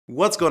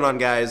What's going on,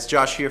 guys?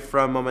 Josh here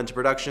from Momentum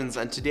Productions,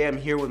 and today I'm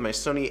here with my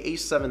Sony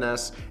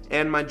a7S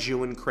and my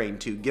Zhiyun Crane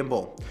 2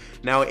 gimbal.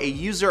 Now, a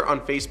user on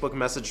Facebook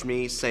messaged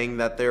me saying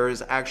that there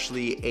is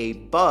actually a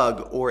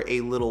bug or a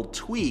little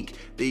tweak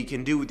that you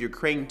can do with your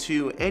Crane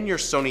 2 and your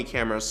Sony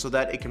cameras so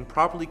that it can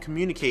properly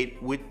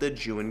communicate with the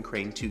Zhiyun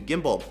Crane 2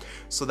 gimbal.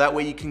 So that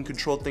way you can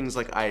control things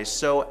like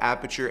ISO,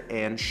 aperture,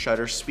 and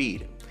shutter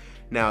speed.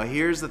 Now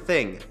here's the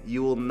thing,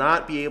 you will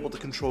not be able to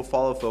control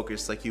follow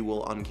focus like you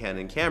will on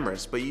Canon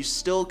cameras, but you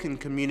still can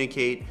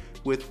communicate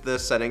with the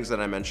settings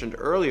that I mentioned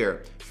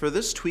earlier. For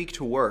this tweak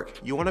to work,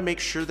 you want to make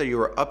sure that you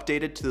are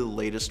updated to the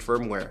latest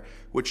firmware,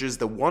 which is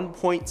the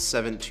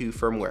 1.72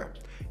 firmware.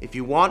 If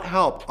you want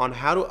help on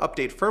how to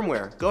update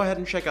firmware, go ahead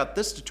and check out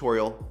this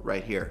tutorial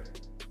right here.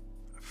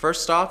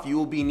 First off, you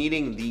will be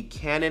needing the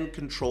Canon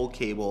control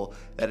cable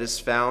that is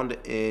found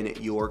in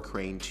your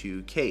Crane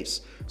 2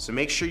 case. So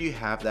make sure you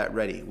have that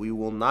ready. We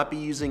will not be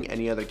using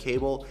any other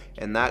cable,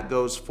 and that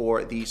goes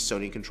for the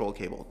Sony control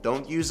cable.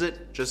 Don't use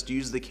it, just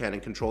use the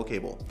Canon control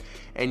cable.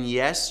 And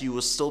yes, you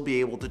will still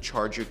be able to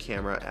charge your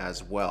camera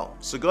as well.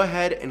 So go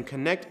ahead and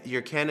connect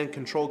your Canon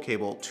control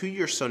cable to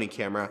your Sony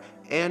camera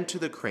and to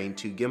the Crane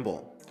 2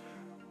 gimbal.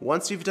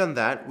 Once you've done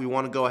that, we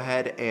want to go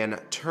ahead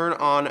and turn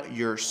on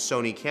your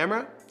Sony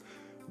camera.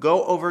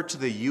 Go over to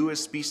the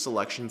USB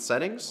selection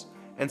settings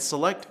and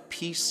select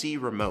PC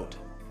remote.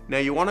 Now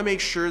you want to make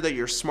sure that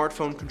your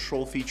smartphone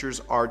control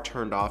features are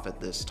turned off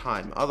at this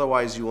time,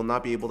 otherwise you will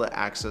not be able to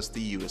access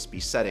the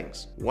USB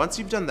settings. Once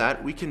you've done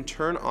that, we can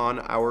turn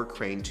on our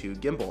Crane 2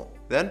 gimbal.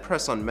 Then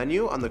press on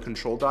menu on the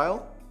control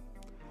dial,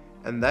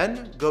 and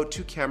then go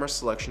to camera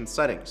selection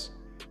settings.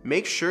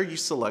 Make sure you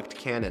select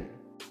Canon.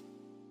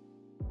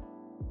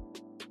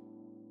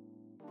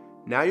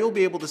 Now you'll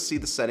be able to see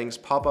the settings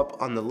pop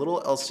up on the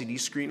little LCD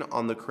screen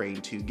on the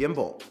Crane 2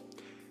 gimbal.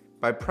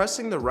 By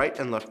pressing the right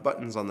and left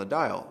buttons on the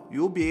dial,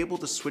 you will be able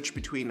to switch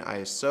between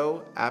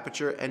ISO,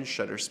 aperture, and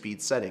shutter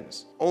speed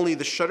settings. Only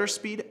the shutter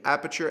speed,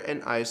 aperture,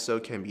 and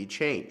ISO can be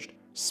changed.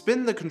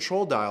 Spin the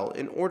control dial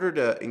in order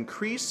to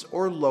increase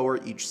or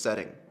lower each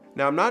setting.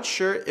 Now I'm not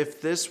sure if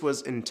this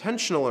was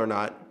intentional or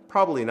not,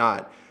 probably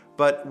not.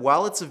 But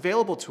while it's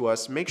available to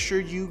us, make sure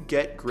you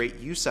get great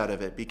use out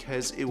of it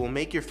because it will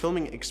make your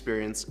filming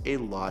experience a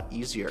lot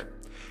easier.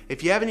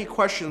 If you have any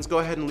questions, go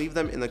ahead and leave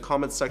them in the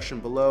comments section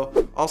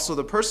below. Also,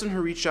 the person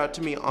who reached out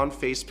to me on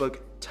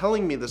Facebook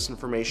telling me this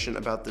information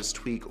about this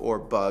tweak or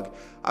bug,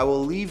 I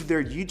will leave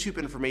their YouTube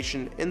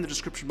information in the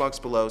description box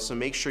below, so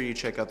make sure you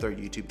check out their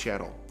YouTube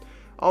channel.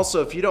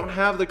 Also, if you don't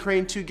have the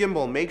Crane 2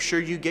 gimbal, make sure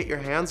you get your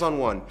hands on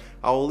one.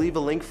 I will leave a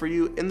link for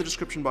you in the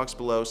description box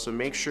below, so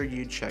make sure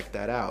you check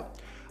that out.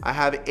 I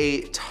have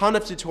a ton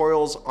of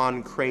tutorials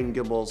on Crane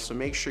gimbals, so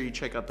make sure you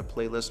check out the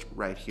playlist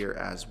right here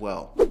as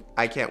well.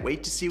 I can't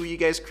wait to see what you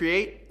guys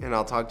create, and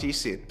I'll talk to you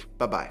soon.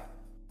 Bye-bye.